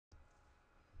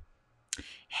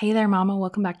Hey there, Mama.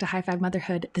 Welcome back to High Five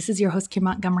Motherhood. This is your host, Kim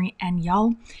Montgomery. And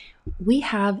y'all, we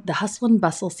have the hustle and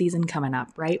bustle season coming up,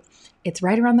 right? It's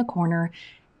right around the corner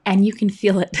and you can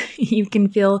feel it. You can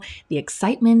feel the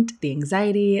excitement, the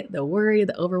anxiety, the worry,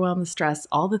 the overwhelm, the stress,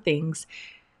 all the things.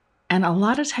 And a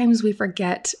lot of times we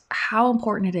forget how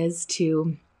important it is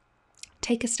to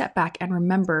take a step back and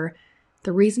remember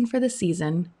the reason for the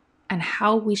season and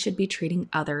how we should be treating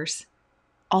others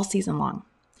all season long.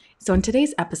 So in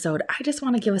today's episode, I just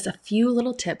want to give us a few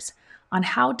little tips on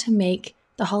how to make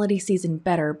the holiday season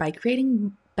better by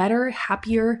creating better,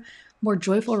 happier, more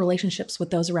joyful relationships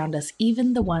with those around us,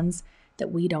 even the ones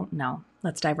that we don't know.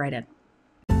 Let's dive right in.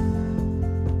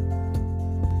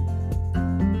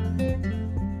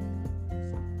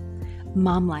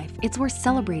 Mom life, it's worth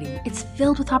celebrating. It's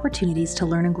filled with opportunities to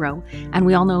learn and grow, and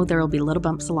we all know there will be little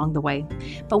bumps along the way.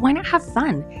 But why not have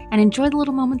fun and enjoy the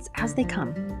little moments as they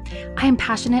come? I am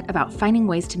passionate about finding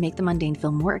ways to make the mundane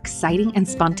feel more exciting and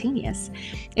spontaneous.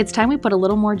 It's time we put a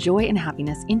little more joy and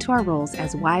happiness into our roles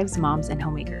as wives, moms, and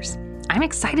homemakers. I'm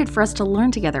excited for us to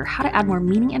learn together how to add more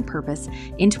meaning and purpose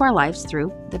into our lives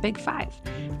through the Big Five: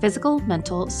 physical,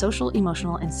 mental, social,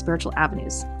 emotional, and spiritual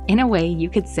avenues. In a way, you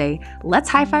could say, let's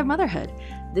high five motherhood.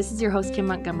 This is your host, Kim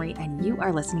Montgomery, and you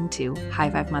are listening to High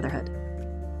Five Motherhood.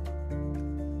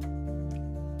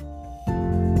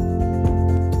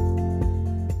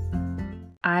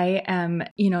 I am,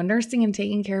 nursing and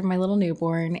taking care of my little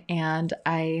newborn, and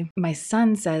my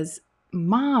son says,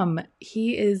 Mom,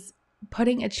 he is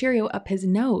putting a Cheerio up his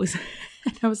nose.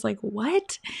 And I was like,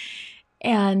 what?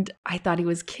 And I thought he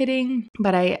was kidding,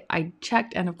 but I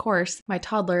checked, and of course, my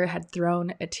toddler had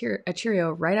thrown a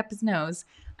Cheerio right up his nose.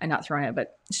 I'm not throwing it,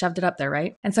 but shoved it up there,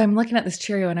 right? And so I'm looking at this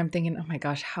Cheerio and I'm thinking, oh my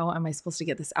gosh, how am I supposed to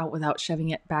get this out without shoving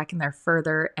it back in there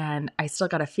further? And I still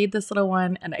got to feed this little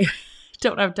one, and I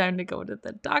don't have time to go to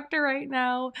the doctor right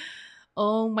now.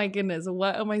 Oh my goodness,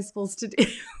 what am I supposed to do?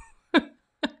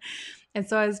 And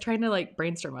so I was trying to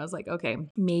brainstorm. I was like, okay,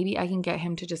 maybe I can get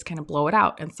him to just kind of blow it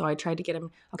out. And so I tried to get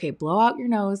him, okay, blow out your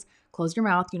nose, close your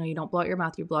mouth. You don't blow out your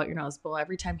mouth, you blow out your nose. Well,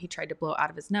 every time he tried to blow out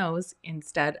of his nose,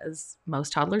 instead, as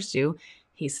most toddlers do,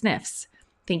 he sniffs,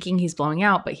 thinking he's blowing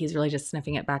out, but he's really just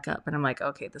sniffing it back up. And I'm like,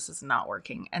 okay, this is not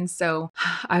working. And so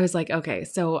I was like, okay,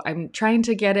 so I'm trying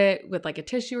to get it with a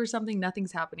tissue or something.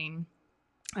 Nothing's happening.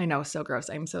 I know, so gross.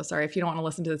 I'm so sorry. If you don't want to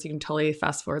listen to this, you can totally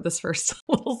fast forward this first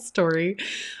little story.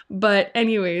 But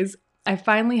anyways, I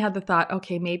finally had the thought,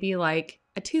 okay, maybe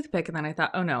a toothpick. And then I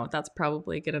thought, oh no, that's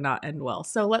probably going to not end well.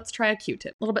 So let's try a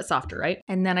Q-tip, a little bit softer, right?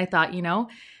 And then I thought,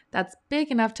 that's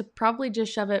big enough to probably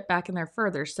just shove it back in there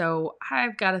further. So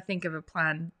I've got to think of a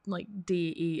plan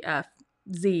D, E, F,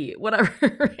 Z, whatever,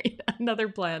 right? Another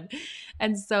plan.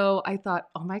 And so I thought,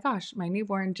 oh my gosh, my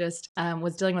newborn just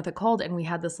was dealing with a cold, and we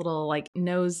had this little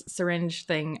nose syringe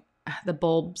thing, the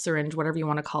bulb syringe, whatever you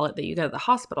want to call it, that you get at the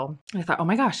hospital. And I thought, oh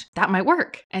my gosh, that might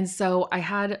work. And so I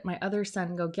had my other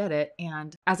son go get it.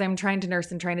 And as I'm trying to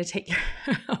nurse and trying to take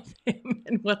care of him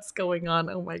and what's going on,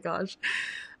 oh my gosh.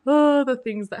 Oh, the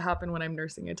things that happen when I'm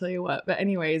nursing, I tell you what. But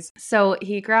anyways, so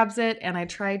he grabs it and I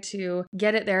try to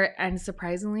get it there. And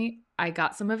surprisingly, I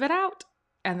got some of it out,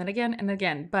 and then again and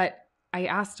again. But I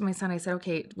asked my son, I said,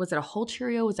 okay, was it a whole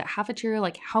Cheerio? Was it half a Cheerio?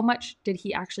 How much did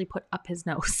he actually put up his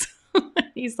nose?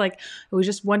 He's like, it was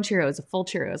just one Cheerio. It was a full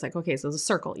Cheerio. I was like, okay, so it was a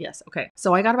circle. Yes. Okay.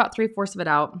 So I got about 3/4 of it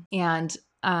out, and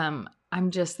I'm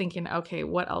just thinking, okay,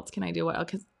 what else can I do? What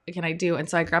else can I do? And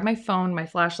so I grabbed my phone, my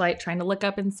flashlight, trying to look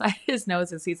up inside his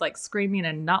nose as he's screaming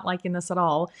and not liking this at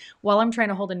all, while I'm trying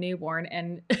to hold a newborn.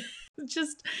 And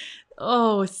just,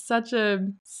 such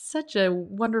a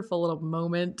wonderful little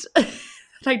moment that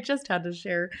I just had to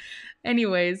share.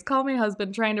 Anyways, call my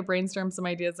husband, trying to brainstorm some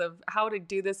ideas of how to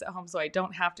do this at home so I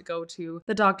don't have to go to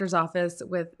the doctor's office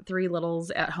with 3 littles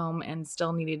at home and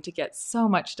still needed to get so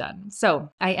much done.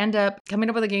 So I end up coming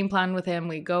up with a game plan with him.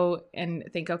 We go and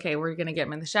think, okay, we're going to get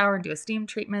him in the shower and do a steam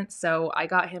treatment. So I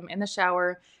got him in the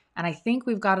shower, and I think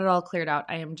we've got it all cleared out.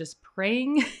 I am just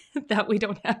praying that we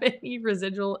don't have any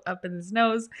residual up in his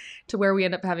nose to where we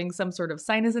end up having some sort of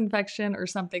sinus infection or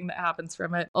something that happens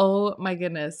from it. Oh my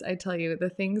goodness. I tell you, the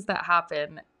things that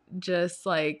happen just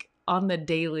on the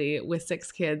daily with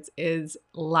 6 kids is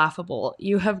laughable.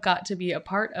 You have got to be a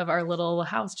part of our little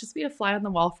house. Just be a fly on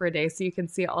the wall for a day so you can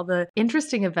see all the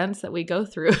interesting events that we go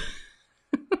through.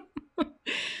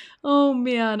 Oh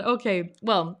man. Okay.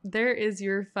 Well, there is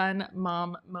your fun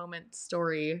mom moment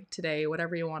story today,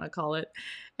 whatever you want to call it.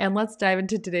 And let's dive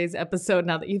into today's episode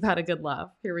now that you've had a good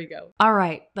laugh. Here we go. All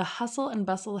right. The hustle and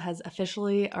bustle has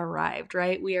officially arrived,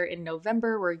 right? We are in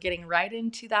November. We're getting right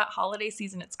into that holiday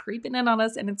season. It's creeping in on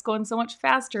us and it's going so much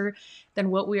faster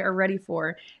than what we are ready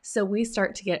for. So we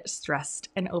start to get stressed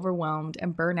and overwhelmed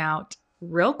and burn out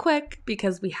real quick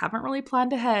because we haven't really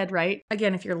planned ahead, right?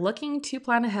 Again, if you're looking to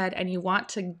plan ahead and you want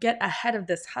to get ahead of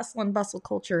this hustle and bustle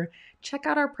culture, check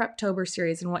out our Preptober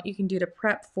series and what you can do to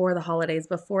prep for the holidays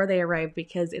before they arrive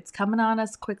because it's coming on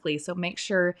us quickly. So make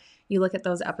sure you look at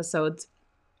those episodes.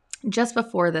 Just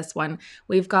before this one,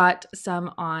 we've got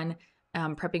some on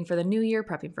prepping for the new year,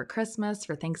 prepping for Christmas,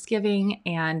 for Thanksgiving,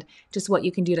 and just what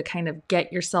you can do to kind of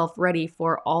get yourself ready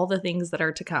for all the things that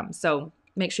are to come. So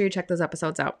make sure you check those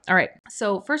episodes out. All right.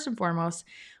 So first and foremost,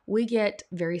 we get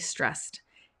very stressed.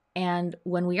 And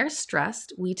when we are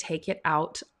stressed, we take it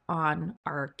out on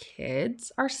our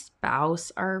kids, our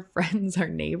spouse, our friends, our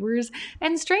neighbors,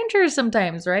 and strangers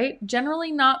sometimes, right?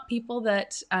 Generally not people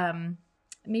that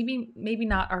maybe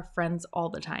not our friends all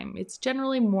the time. It's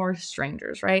generally more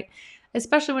strangers, right?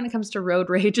 Especially when it comes to road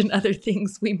rage and other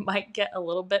things, we might get a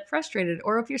little bit frustrated.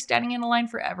 Or if you're standing in a line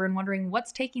forever and wondering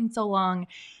what's taking so long,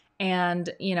 and,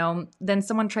 then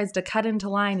someone tries to cut into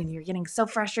line and you're getting so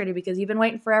frustrated because you've been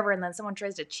waiting forever. And then someone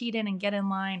tries to cheat in and get in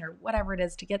line or whatever it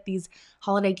is to get these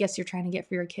holiday gifts you're trying to get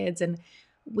for your kids. And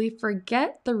we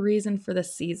forget the reason for the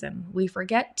season. We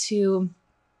forget to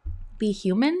be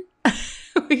human.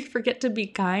 We forget to be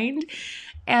kind.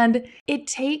 And it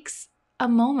takes a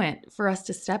moment for us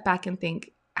to step back and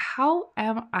think, how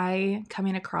am I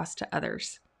coming across to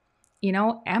others?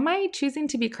 Am I choosing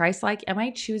to be Christ-like? Am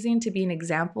I choosing to be an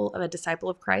example of a disciple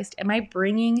of Christ? Am I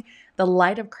bringing the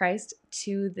light of Christ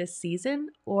to this season?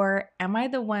 Or am I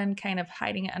the one kind of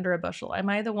hiding it under a bushel? Am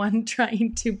I the one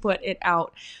trying to put it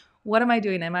out? What am I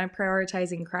doing? Am I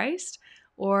prioritizing Christ?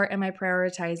 Or am I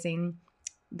prioritizing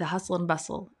the hustle and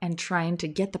bustle and trying to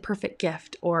get the perfect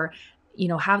gift or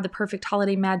have the perfect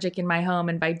holiday magic in my home?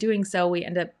 And by doing so, we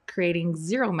end up creating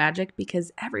zero magic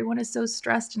because everyone is so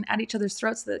stressed and at each other's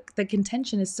throats that the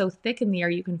contention is so thick in the air,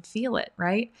 you can feel it,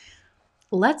 right?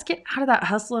 Let's get out of that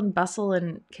hustle and bustle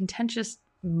and contentious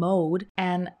mode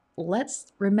and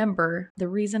let's remember the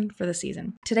reason for the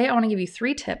season. Today, I want to give you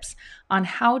 3 tips on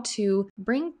how to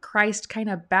bring Christ kind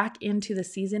of back into the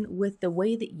season with the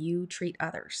way that you treat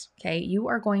others. Okay, you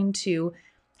are going to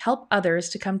help others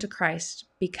to come to Christ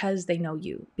because they know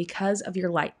you, because of your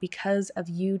light, because of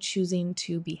you choosing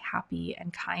to be happy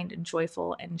and kind and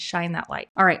joyful and shine that light.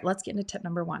 All right, let's get into tip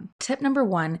number 1. Tip number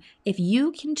 1, if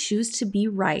you can choose to be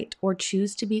right or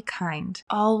choose to be kind,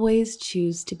 always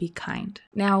choose to be kind.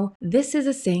 Now, this is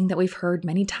a saying that we've heard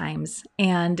many times,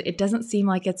 and it doesn't seem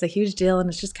like it's a huge deal and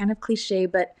it's just kind of cliche,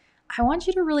 but I want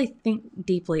you to really think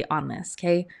deeply on this,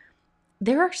 okay?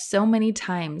 There are so many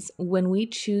times when we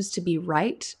choose to be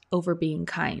right over being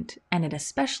kind, and it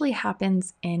especially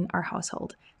happens in our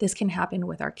household. This can happen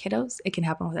with our kiddos. It can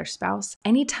happen with our spouse.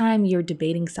 Anytime you're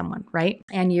debating someone, right?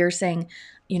 And you're saying,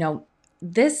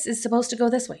 this is supposed to go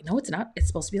this way. No, it's not. It's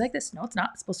supposed to be like this. No, it's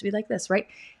not. It's supposed to be like this, right?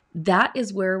 That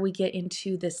is where we get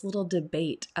into this little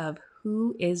debate of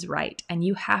who is right. And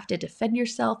you have to defend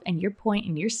yourself and your point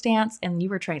and your stance. And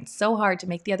you are trying so hard to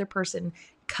make the other person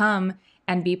come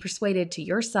and be persuaded to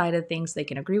your side of things. They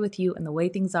can agree with you and the way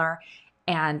things are.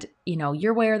 And,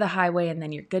 your way or the highway, and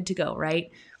then you're good to go,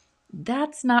 right?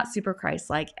 That's not super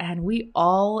Christ-like. And we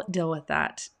all deal with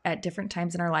that at different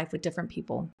times in our life with different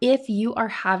people. If you are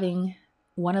having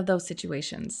one of those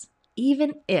situations,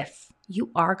 even if you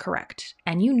are correct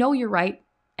and you're right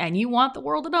and you want the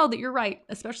world to know that you're right,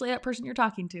 especially that person you're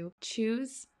talking to,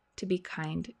 choose to be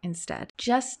kind instead.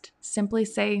 Just simply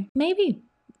say, maybe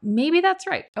that's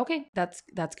right. Okay, that's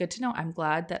good to know. I'm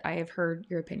glad that I have heard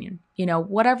your opinion.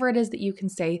 Whatever it is that you can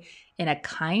say in a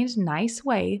kind, nice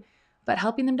way, but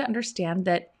helping them to understand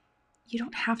that you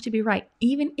don't have to be right.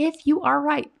 Even if you are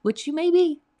right, which you may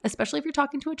be, especially if you're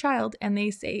talking to a child and they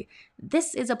say,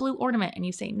 this is a blue ornament. And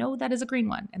you say, no, that is a green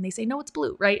one. And they say, no, it's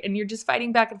blue, right? And you're just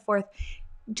fighting back and forth.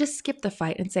 Just skip the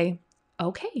fight and say,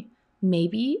 okay,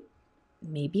 maybe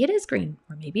it is green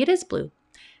or maybe it is blue.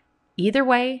 Either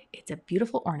way, it's a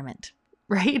beautiful ornament,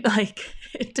 right? Like,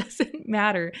 it doesn't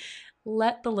matter.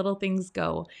 Let the little things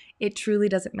go. It truly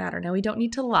doesn't matter. Now, we don't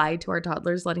need to lie to our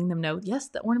toddlers, letting them know, yes,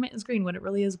 the ornament is green when it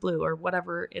really is blue or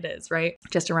whatever it is, right?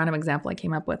 Just a random example I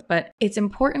came up with. But it's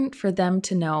important for them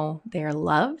to know they're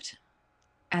loved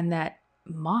and that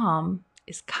mom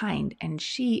is kind and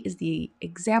she is the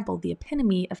example, the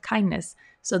epitome of kindness.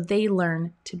 So they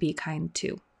learn to be kind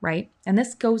too. right? And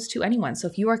this goes to anyone. So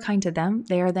if you are kind to them,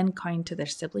 they are then kind to their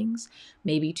siblings,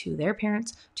 maybe to their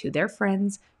parents, to their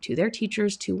friends, to their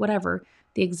teachers, to whatever.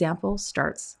 The example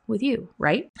starts with you,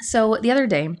 right? So the other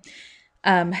day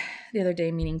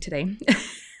meaning today,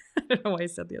 I don't know why I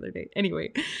said the other day.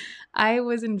 Anyway, I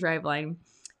was in Driveline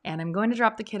and I'm going to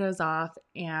drop the kiddos off,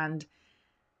 and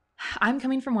I'm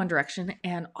coming from one direction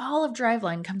and all of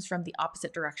Driveline comes from the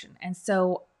opposite direction. And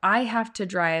so I have to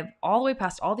drive all the way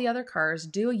past all the other cars,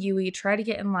 do a U-turn, try to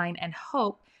get in line, and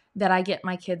hope that I get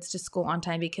my kids to school on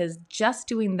time, because just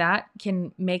doing that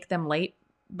can make them late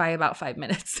by about 5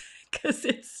 minutes because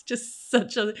it's just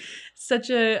such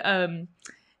a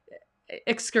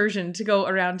excursion to go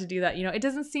around to do that. It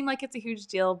doesn't seem like it's a huge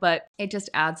deal, but it just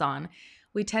adds on.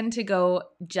 We tend to go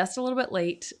just a little bit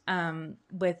late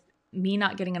with me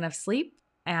not getting enough sleep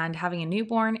and having a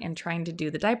newborn and trying to do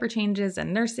the diaper changes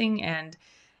and nursing and,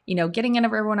 getting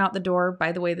everyone out the door.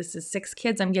 By the way, this is 6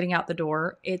 kids I'm getting out the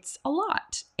door. It's a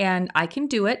lot and I can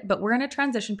do it, but we're in a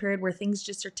transition period where things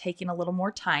just are taking a little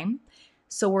more time.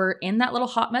 So we're in that little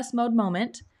hot mess mode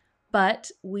moment,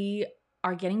 but we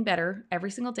are getting better.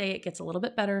 Every single day it gets a little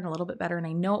bit better and a little bit better, and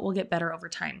I know it will get better over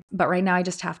time. But right now I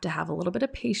just have to have a little bit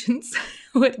of patience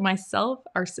with myself,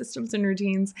 our systems and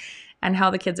routines, and how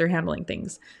the kids are handling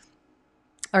things.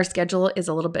 Our schedule is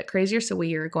a little bit crazier, so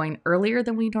we are going earlier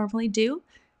than we normally do,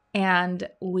 and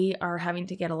we are having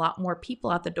to get a lot more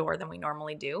people out the door than we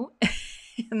normally do.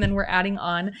 And then we're adding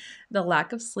on the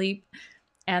lack of sleep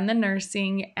and the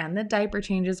nursing and the diaper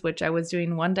changes, which I was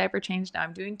doing 1 diaper change. Now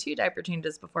I'm doing 2 diaper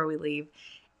changes before we leave.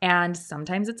 And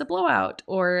sometimes it's a blowout,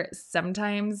 or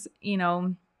sometimes,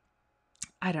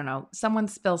 I don't know, someone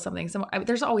spills something.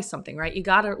 There's always something, right? You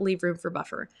got to leave room for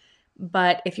buffer.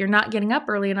 But if you're not getting up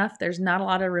early enough, there's not a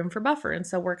lot of room for buffer. And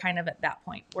so we're kind of at that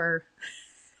point where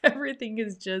everything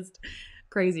is just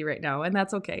crazy right now, and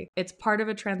that's okay. It's part of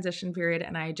a transition period,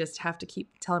 and I just have to keep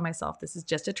telling myself this is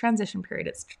just a transition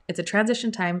period. It's a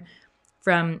transition time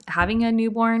from having a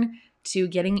newborn to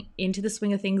getting into the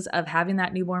swing of things of having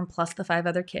that newborn plus the 5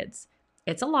 other kids.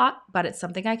 It's a lot, but it's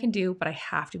something I can do, but I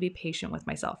have to be patient with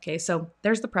myself, okay? So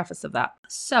there's the preface of that.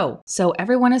 So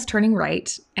everyone is turning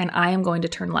right, and I am going to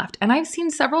turn left. And I've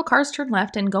seen several cars turn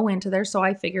left and go into there, so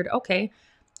I figured, okay,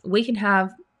 we can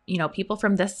have, people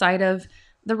from this side of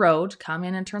the road come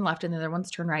in and turn left, and the other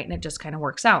ones turn right, and it just kind of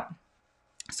works out.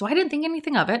 So I didn't think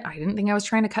anything of it. I didn't think I was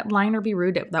trying to cut in line or be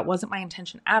rude. That wasn't my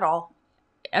intention at all,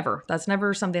 ever. That's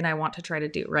never something I want to try to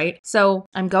do, right? So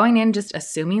I'm going in just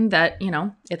assuming that,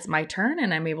 it's my turn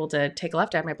and I'm able to take a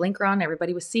left. I have my blinker on.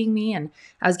 Everybody was seeing me, and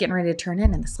I was getting ready to turn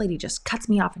in, and this lady just cuts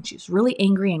me off, and she was really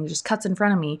angry and just cuts in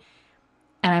front of me.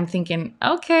 And I'm thinking,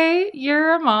 okay,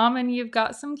 you're a mom and you've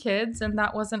got some kids, and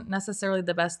that wasn't necessarily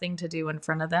the best thing to do in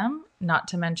front of them, not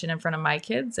to mention in front of my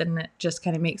kids. And it just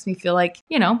kind of makes me feel like,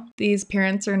 these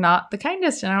parents are not the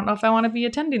kindest, and I don't know if I want to be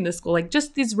attending this school. Like,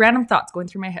 just these random thoughts going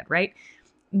through my head, right?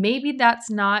 Maybe that's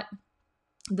not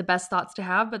the best thoughts to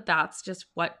have, but that's just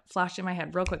what flashed in my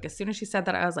head real quick. As soon as she said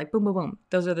that, I was like, boom, boom, boom.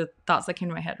 Those are the thoughts that came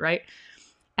to my head, right?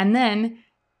 And then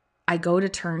I go to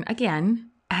turn again,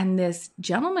 and this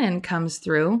gentleman comes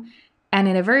through, and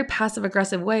in a very passive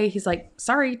aggressive way, he's like,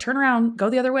 sorry, turn around, go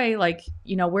the other way. Like,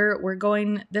 we're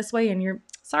going this way, and you're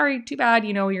sorry, too bad.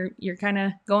 You're kind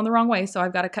of going the wrong way. So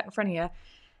I've got to cut in front of you.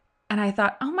 And I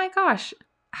thought, oh my gosh,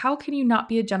 how can you not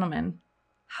be a gentleman?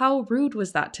 How rude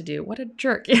was that to do? What a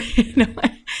jerk.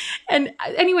 And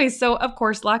anyway, so of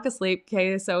course, lack of sleep.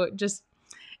 Okay. So just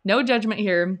no judgment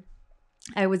here.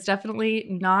 I was definitely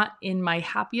not in my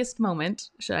happiest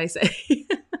moment, should I say.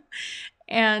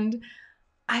 And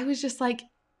I was just like,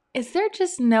 is there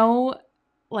just no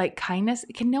kindness?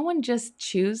 Can no one just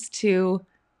choose to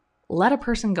let a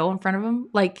person go in front of them?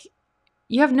 Like,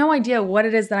 you have no idea what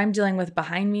it is that I'm dealing with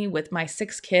behind me with my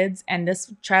 6 kids and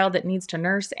this child that needs to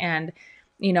nurse, and,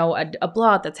 a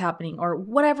blowout that's happening, or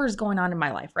whatever's going on in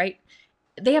my life, right?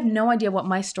 They have no idea what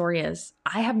my story is.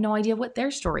 I have no idea what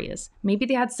their story is. Maybe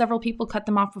they had several people cut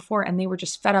them off before, and they were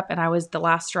just fed up, and I was the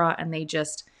last straw, and they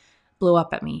just blew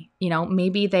up at me.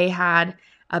 Maybe they had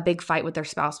a big fight with their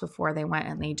spouse before they went,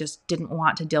 and they just didn't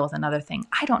want to deal with another thing.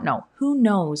 I don't know. Who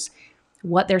knows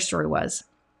what their story was?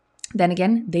 Then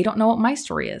again, they don't know what my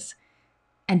story is.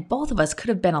 And both of us could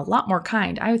have been a lot more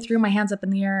kind. I threw my hands up in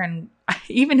the air, and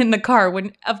even in the car,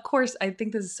 when, of course, I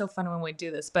think this is so fun when we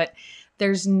do this, but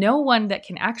there's no one that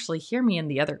can actually hear me in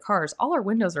the other cars. All our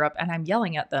windows are up, and I'm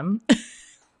yelling at them,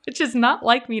 which is not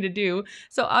like me to do.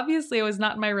 So obviously I was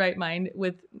not in my right mind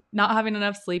with not having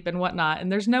enough sleep and whatnot.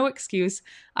 And there's no excuse.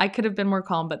 I could have been more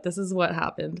calm, but this is what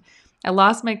happened. I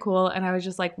lost my cool and I was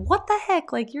just like, what the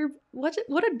heck? Like what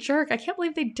a jerk. I can't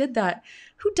believe they did that.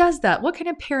 Who does that? What kind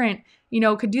of parent,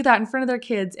 could do that in front of their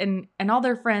kids and all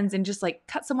their friends and just like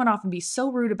cut someone off and be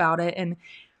so rude about it.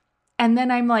 And then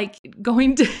I'm like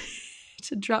going to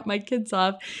to drop my kids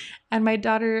off and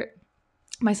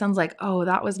my son's like, oh,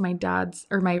 that was my dad's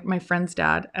or my friend's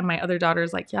dad. And my other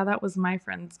daughter's like, yeah, that was my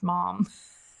friend's mom.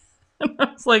 And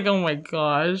I was like, oh my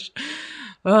gosh.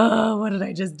 Oh, what did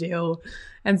I just do?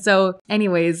 And so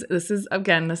anyways, this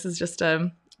is just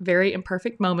a very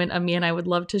imperfect moment of me. And I would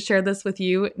love to share this with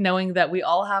you, knowing that we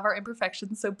all have our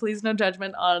imperfections. So please no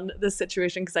judgment on this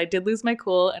situation because I did lose my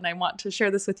cool. And I want to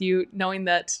share this with you, knowing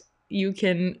that you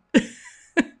can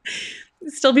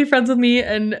still be friends with me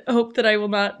and hope that I will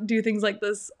not do things like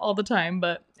this all the time.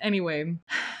 But anyway,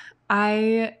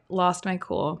 I lost my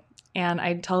cool. And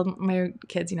I told my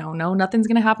kids, no, nothing's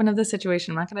going to happen to this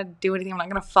situation. I'm not going to do anything. I'm not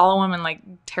going to follow them and like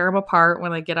tear them apart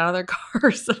when they get out of their car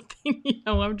or something.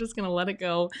 I'm just going to let it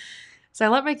go. So I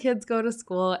let my kids go to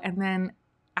school. And then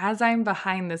as I'm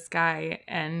behind this guy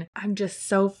and I'm just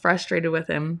so frustrated with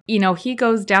him, he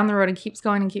goes down the road and keeps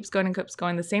going and keeps going and keeps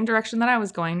going the same direction that I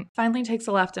was going, finally takes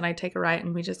a left and I take a right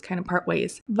and we just kind of part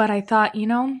ways. But I thought,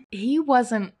 he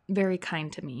wasn't very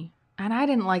kind to me and I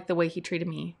didn't like the way he treated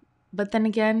me. But then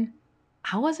again,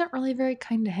 I wasn't really very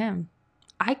kind to him.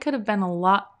 I could have been a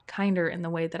lot kinder in the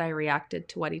way that I reacted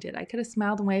to what he did. I could have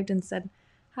smiled and waved and said,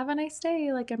 have a nice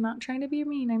day. Like, I'm not trying to be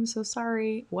mean. I'm so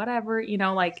sorry. Whatever.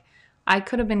 I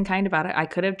could have been kind about it. I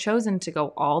could have chosen to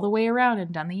go all the way around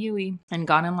and done the UE and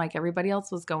gone in like everybody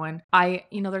else was going.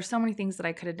 There's so many things that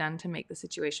I could have done to make the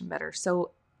situation better.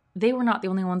 So they were not the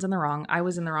only ones in the wrong. I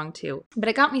was in the wrong too. But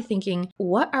it got me thinking,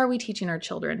 what are we teaching our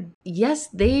children? Yes,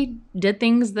 they did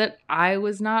things that I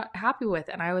was not happy with.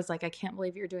 And I was like, I can't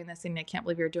believe you're doing this. And I can't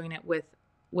believe you're doing it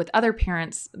with other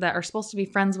parents that are supposed to be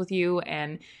friends with you.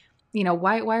 And,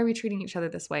 why are we treating each other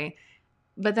this way?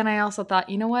 But then I also thought,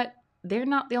 you know what? They're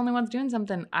not the only ones doing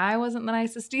something. I wasn't the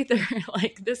nicest either.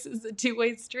 Like, this is a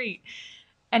two-way street.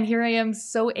 And here I am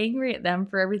so angry at them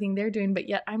for everything they're doing, but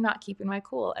yet I'm not keeping my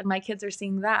cool. And my kids are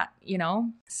seeing that,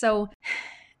 So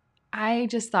I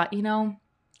just thought,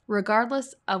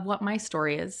 regardless of what my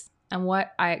story is and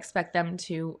what I expect them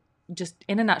to just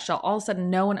in a nutshell, all of a sudden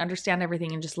know and understand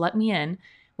everything and just let me in,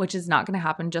 which is not going to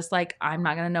happen. Just like I'm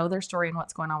not going to know their story and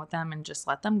what's going on with them and just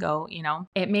let them go,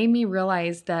 It made me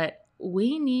realize that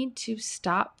we need to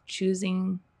stop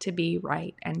choosing to be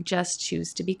right and just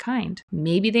choose to be kind.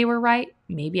 Maybe they were right.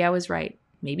 Maybe I was right.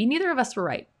 Maybe neither of us were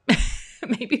right.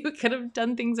 Maybe we could have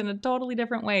done things in a totally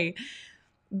different way,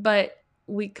 but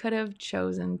we could have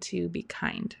chosen to be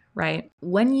kind, right?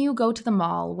 When you go to the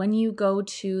mall, when you go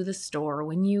to the store,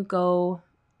 when you go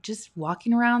just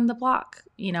walking around the block,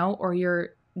 or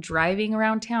you're driving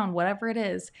around town, whatever it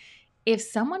is, if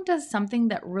someone does something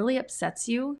that really upsets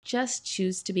you, just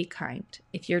choose to be kind.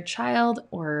 If your child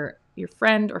or your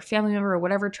friend or family member or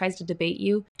whatever tries to debate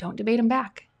you, don't debate them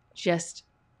back. Just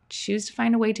choose to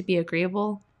find a way to be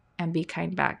agreeable and be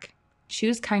kind back.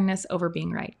 Choose kindness over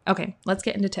being right. Okay, let's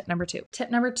get into tip number 2. Tip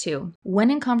number 2,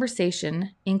 when in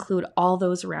conversation, include all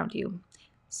those around you.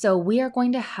 So we are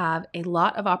going to have a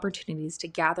lot of opportunities to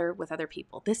gather with other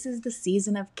people. This is the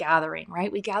season of gathering, right?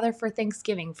 We gather for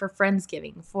Thanksgiving, for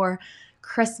Friendsgiving, for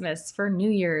Christmas, for New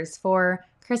Year's, for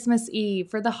Christmas Eve,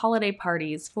 for the holiday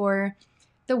parties, for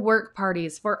the work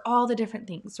parties, for all the different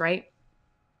things, right?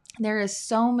 There is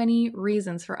so many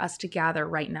reasons for us to gather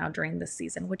right now during this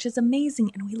season, which is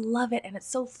amazing and we love it and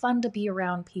it's so fun to be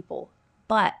around people.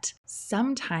 But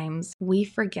sometimes we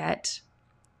forget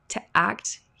to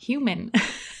act human.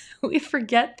 We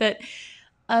forget that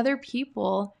other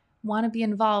people want to be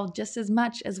involved just as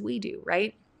much as we do,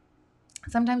 right?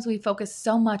 Sometimes we focus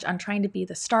so much on trying to be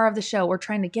the star of the show or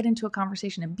trying to get into a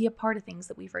conversation and be a part of things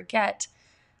that we forget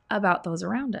about those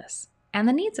around us and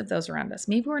the needs of those around us.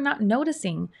 Maybe we're not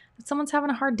noticing that someone's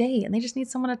having a hard day and they just need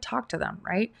someone to talk to them,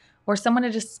 right? Or someone to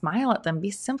just smile at them,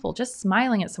 be simple. Just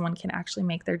smiling at someone can actually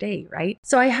make their day, right?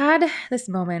 So I had this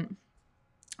moment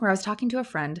where I was talking to a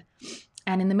friend,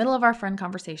 and in the middle of our friend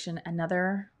conversation,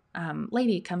 another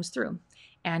lady comes through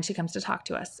and she comes to talk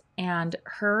to us. And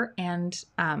her and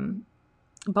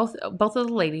both of the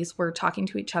ladies were talking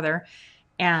to each other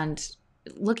and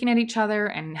looking at each other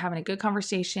and having a good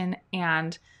conversation.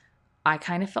 And I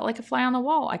kind of felt like a fly on the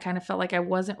wall. I kind of felt like I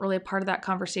wasn't really a part of that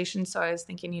conversation. So I was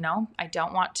thinking, I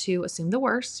don't want to assume the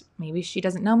worst. Maybe she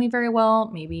doesn't know me very well.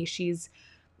 Maybe she's,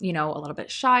 a little bit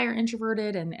shy or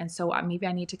introverted. And so maybe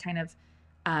I need to kind of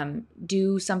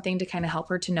do something to kind of help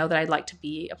her to know that I'd like to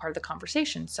be a part of the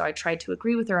conversation. So I tried to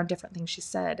agree with her on different things she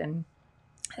said. And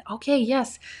Okay,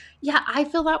 yes. Yeah, I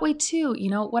feel that way too,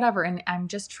 whatever. And I'm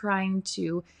just trying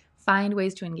to find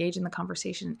ways to engage in the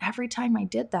conversation. Every time I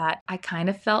did that, I kind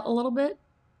of felt a little bit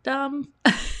dumb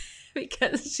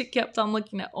because she kept on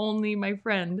looking at only my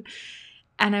friend.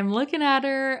 And I'm looking at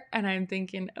her and I'm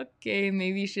thinking, okay,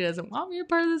 maybe she doesn't want me a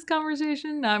part of this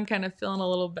conversation. Now I'm kind of feeling a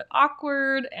little bit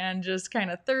awkward and just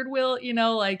kind of third wheel,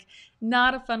 like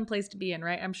not a fun place to be in,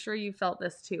 right? I'm sure you felt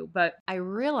this too, but I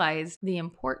realized the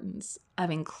importance of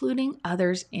including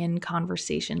others in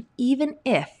conversation, even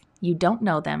if you don't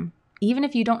know them, even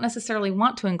if you don't necessarily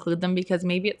want to include them because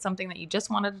maybe it's something that you just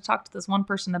wanted to talk to this one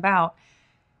person about.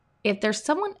 If there's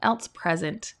someone else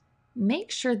present,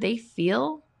 make sure they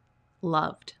feel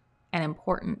loved and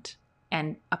important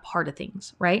and a part of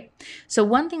things, right? So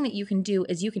one thing that you can do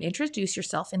is you can introduce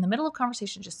yourself in the middle of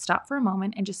conversation. Just stop for a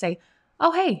moment and just say,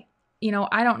 oh, hey,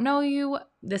 I don't know you.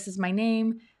 This is my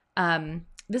name.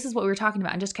 This is what we were talking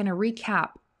about, and just kind of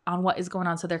recap on what is going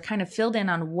on. So they're kind of filled in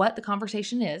on what the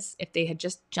conversation is, if they had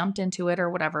just jumped into it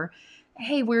or whatever.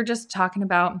 Hey, we're just talking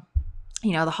about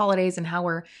the holidays and how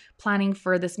we're planning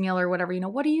for this meal or whatever,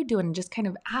 what are you doing? And just kind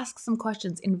of ask some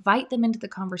questions, invite them into the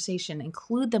conversation,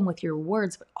 include them with your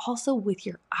words, but also with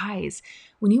your eyes.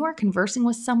 When you are conversing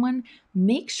with someone,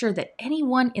 make sure that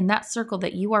anyone in that circle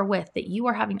that you are with, that you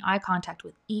are having eye contact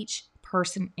with each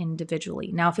person individually.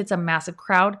 Now, if it's a massive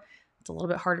crowd, it's a little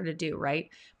bit harder to do,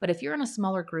 right? But if you're in a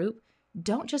smaller group,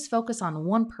 don't just focus on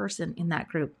one person in that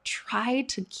group. Try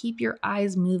to keep your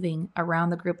eyes moving around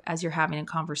the group as you're having a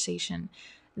conversation.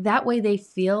 That way they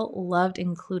feel loved,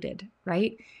 included,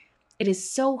 right? It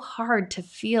is so hard to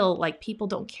feel like people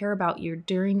don't care about you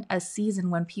during a season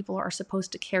when people are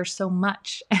supposed to care so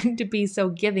much and to be so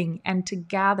giving and to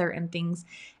gather and things.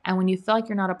 And when you feel like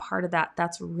you're not a part of that,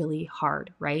 that's really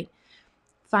hard, right?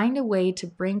 Find a way to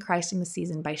bring Christ in the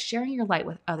season by sharing your light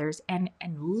with others and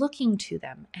looking to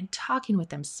them and talking with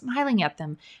them, smiling at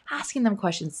them, asking them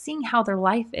questions, seeing how their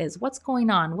life is, what's going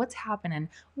on, what's happening,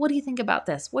 what do you think about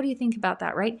this, what do you think about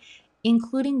that, right?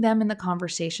 Including them in the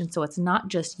conversation so it's not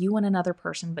just you and another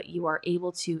person, but you are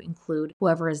able to include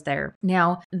whoever is there.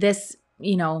 Now, this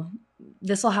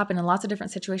will happen in lots of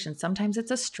different situations. Sometimes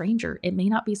it's a stranger. It may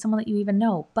not be someone that you even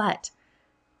know, but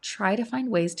try to find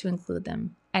ways to include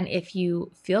them. And if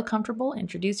you feel comfortable,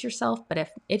 introduce yourself.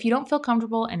 But if you don't feel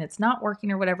comfortable and it's not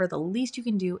working or whatever, the least you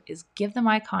can do is give them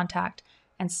eye contact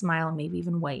and smile and maybe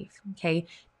even wave. Okay.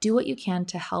 Do what you can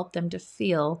to help them to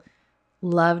feel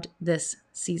loved this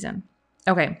season.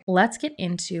 Okay, let's get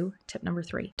into tip number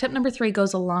 3. Tip number 3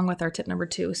 goes along with our tip number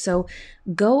 2. So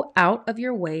go out of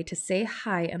your way to say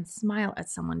hi and smile at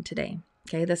someone today.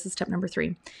 Okay, this is tip number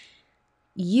 3.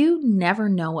 You never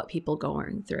know what people are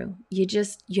going through. You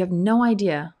have no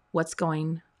idea what's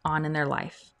going on in their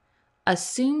life.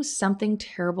 Assume something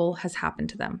terrible has happened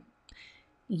to them.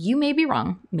 You may be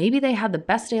wrong. Maybe they had the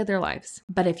best day of their lives.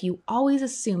 But if you always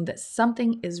assume that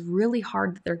something is really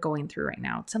hard that they're going through right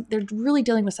now, they're really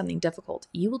dealing with something difficult,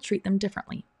 you will treat them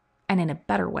differently and in a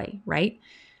better way, right?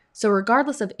 So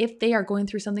regardless of if they are going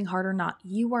through something hard or not,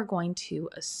 you are going to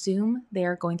assume they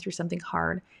are going through something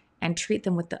hard and treat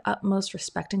them with the utmost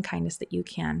respect and kindness that you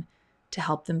can to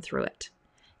help them through it.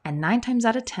 And 9 times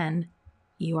out of 10,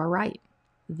 you are right.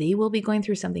 They will be going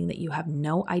through something that you have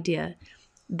no idea.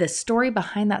 The story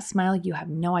behind that smile, you have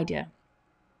no idea.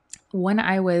 When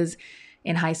I was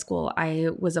in high school, I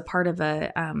was a part of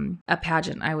a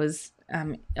pageant. I was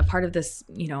a part of this,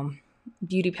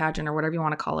 beauty pageant or whatever you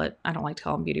want to call it. I don't like to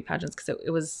call them beauty pageants because it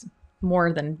was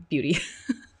more than beauty.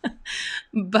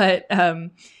 But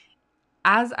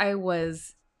as I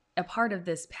was a part of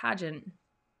this pageant,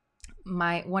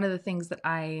 one of the things that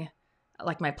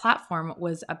my platform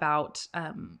was about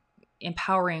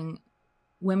empowering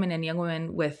women and young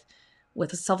women with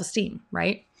self-esteem,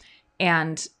 right?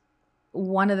 And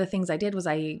one of the things I did was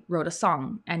I wrote a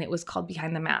song, and it was called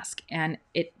Behind the Mask, and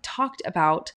it talked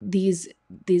about these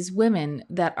women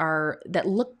that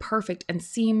look perfect and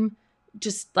seem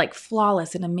just like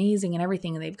flawless and amazing and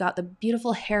everything. And they've got the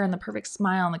beautiful hair and the perfect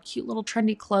smile and the cute little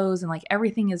trendy clothes, and like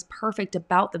everything is perfect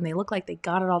about them. They look like they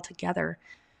got it all together.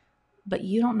 But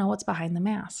you don't know what's behind the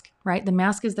mask, right? The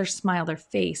mask is their smile, their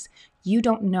face. You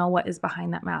don't know what is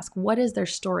behind that mask. What is their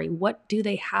story? What do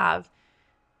they have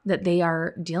that they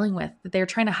are dealing with, that they're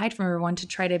trying to hide from everyone to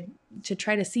try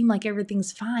to seem like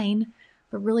everything's fine,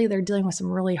 but really they're dealing with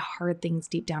some really hard things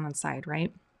deep down inside,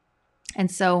 right? And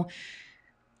so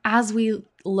as we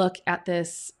look at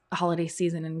this holiday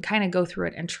season and kind of go through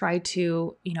it and try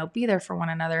to, be there for one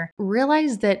another,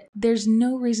 realize that there's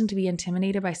no reason to be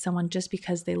intimidated by someone just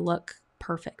because they look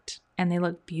perfect and they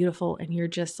look beautiful. And you're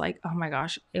just like, oh my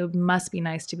gosh, it must be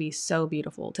nice to be so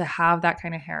beautiful, to have that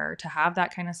kind of hair, to have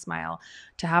that kind of smile,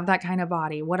 to have that kind of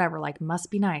body, whatever, like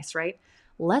must be nice, right?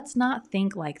 Let's not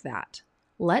think like that.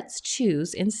 Let's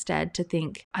choose instead to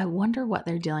think, I wonder what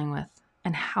they're dealing with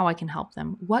and how I can help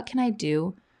them. What can I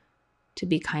do to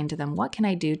be kind to them? What can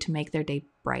I do to make their day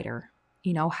brighter?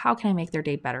 How can I make their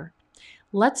day better?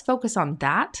 Let's focus on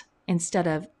that instead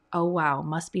of, oh wow,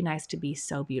 must be nice to be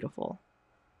so beautiful.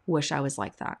 Wish I was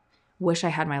like that. Wish I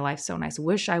had my life so nice.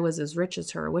 Wish I was as rich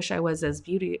as her. Wish I was as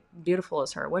beautiful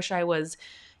as her. Wish I was,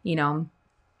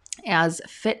 as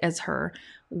fit as her.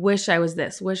 Wish I was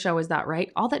this. Wish I was that,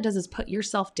 right? All that does is put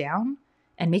yourself down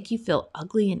and make you feel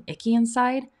ugly and icky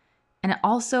inside. And it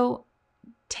also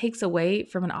takes away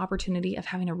from an opportunity of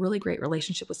having a really great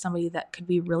relationship with somebody that could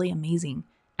be really amazing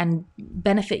and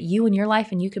benefit you in your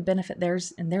life, and you could benefit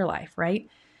theirs in their life, right?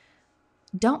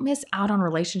 Don't miss out on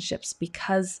relationships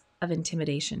because of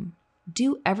intimidation.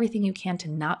 Do everything you can to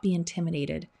not be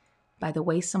intimidated by the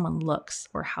way someone looks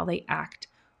or how they act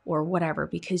or whatever,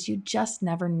 because you just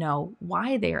never know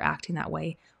why they are acting that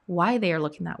way, why they are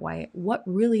looking that way, what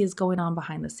really is going on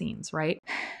behind the scenes, right?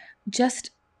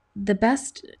 Just the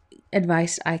best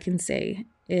advice I can say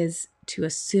is to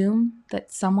assume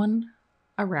that someone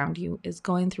around you is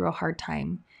going through a hard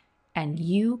time and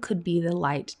you could be the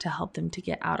light to help them to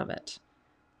get out of it.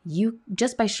 You,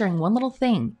 just by sharing one little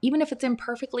thing, even if it's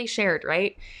imperfectly shared,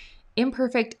 right?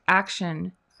 Imperfect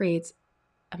action creates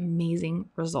amazing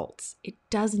results. It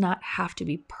does not have to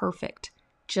be perfect.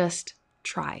 Just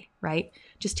try, right?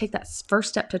 Just take that first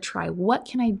step to try. What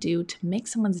can I do to make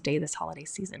someone's day this holiday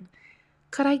season?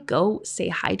 Could I go say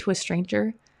hi to a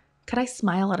stranger? Could I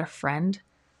smile at a friend?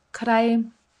 Could I,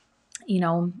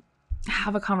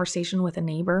 have a conversation with a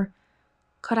neighbor?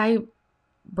 Could I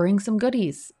bring some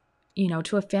goodies,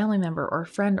 to a family member or a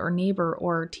friend or neighbor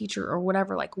or teacher or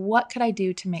whatever? Like, what could I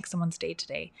do to make someone's day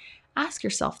today? Ask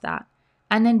yourself that.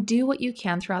 And then do what you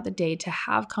can throughout the day to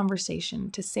have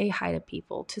conversation, to say hi to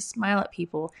people, to smile at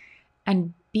people,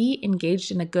 and be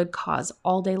engaged in a good cause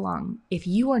all day long. If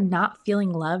you are not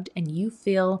feeling loved and you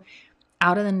feel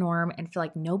out of the norm and feel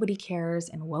like nobody cares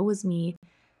and woe is me,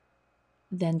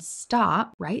 then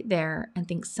stop right there and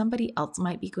think somebody else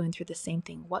might be going through the same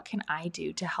thing. What can I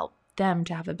do to help them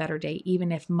to have a better day,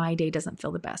 even if my day doesn't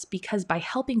feel the best? Because by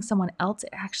helping someone else, it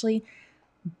actually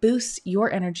boosts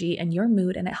your energy and your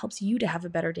mood, and it helps you to have a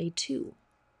better day too.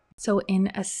 So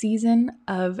in a season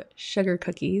of sugar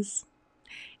cookies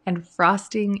and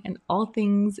frosting and all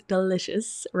things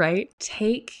delicious, right?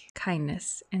 Take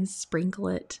kindness and sprinkle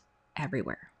it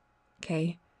everywhere,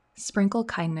 okay? Sprinkle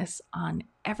kindness on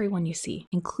everyone you see,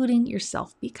 including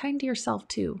yourself. Be kind to yourself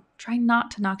too. Try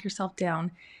not to knock yourself down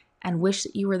and wish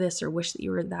that you were this or wish that you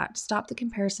were that. Stop the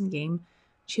comparison game.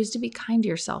 Choose to be kind to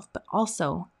yourself, but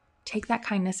also take that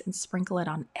kindness and sprinkle it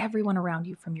on everyone around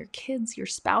you, from your kids, your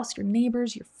spouse, your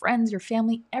neighbors, your friends, your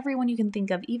family, everyone you can think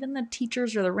of, even the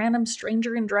teachers or the random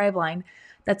stranger in Driveline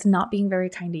that's not being very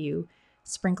kind to you.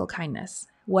 Sprinkle kindness.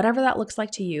 Whatever that looks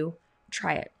like to you,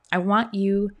 try it. I want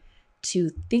you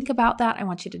to think about that. I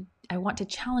want to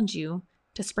challenge you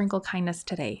to sprinkle kindness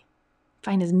today.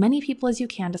 Find as many people as you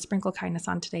can to sprinkle kindness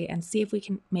on today and see if we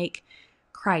can bring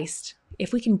Christ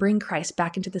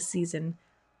back into the season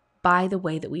by the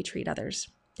way that we treat others.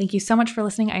 Thank you so much for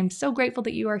listening. I'm so grateful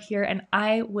that you are here, and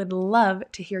I would love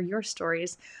to hear your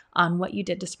stories on what you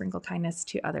did to sprinkle kindness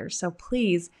to others. So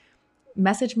please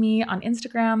message me on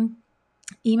Instagram,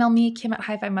 email me,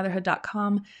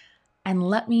 kim@hifivemotherhood.com, and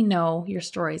let me know your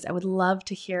stories. I would love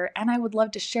to hear, and I would love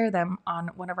to share them on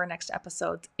one of our next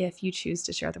episodes if you choose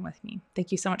to share them with me.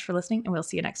 Thank you so much for listening, and we'll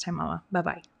see you next time, Mama.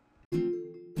 Bye-bye.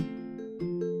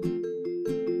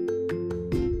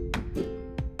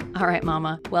 All right,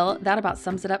 Mama. Well, that about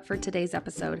sums it up for today's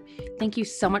episode. Thank you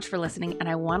so much for listening, and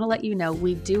I want to let you know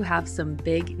we do have some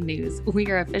big news. We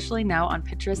are officially now on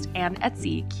Pinterest and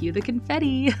Etsy. Cue the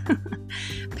confetti.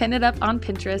 Pin it up on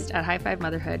Pinterest at High Five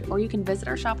Motherhood, or you can visit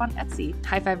our shop on Etsy,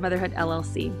 High Five Motherhood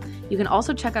LLC. You can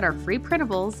also check out our free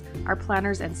printables, our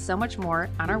planners, and so much more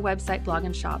on our website, blog,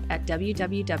 and shop at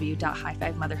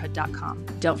www.highfivemotherhood.com.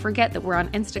 Don't forget that we're on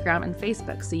Instagram and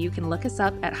Facebook, so you can look us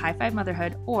up at High Five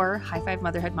Motherhood or High Five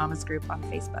Motherhood Mamas Group on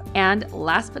Facebook. And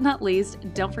last but not least,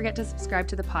 don't forget to subscribe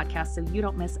to the podcast so you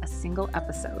don't miss a single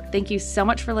episode. Thank you so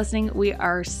much for listening. We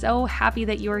are so happy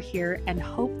that you are here and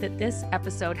hope that this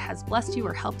episode has blessed you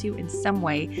or helped you in some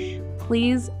way.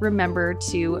 Please remember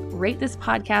to rate this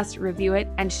podcast, review it,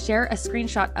 and share a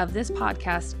screenshot of this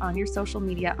podcast on your social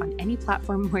media on any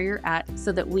platform where you're at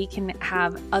so that we can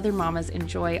have other mamas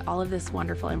enjoy all of this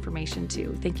wonderful information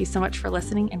too. Thank you so much for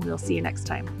listening, and we'll see you next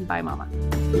time. Bye, Mama.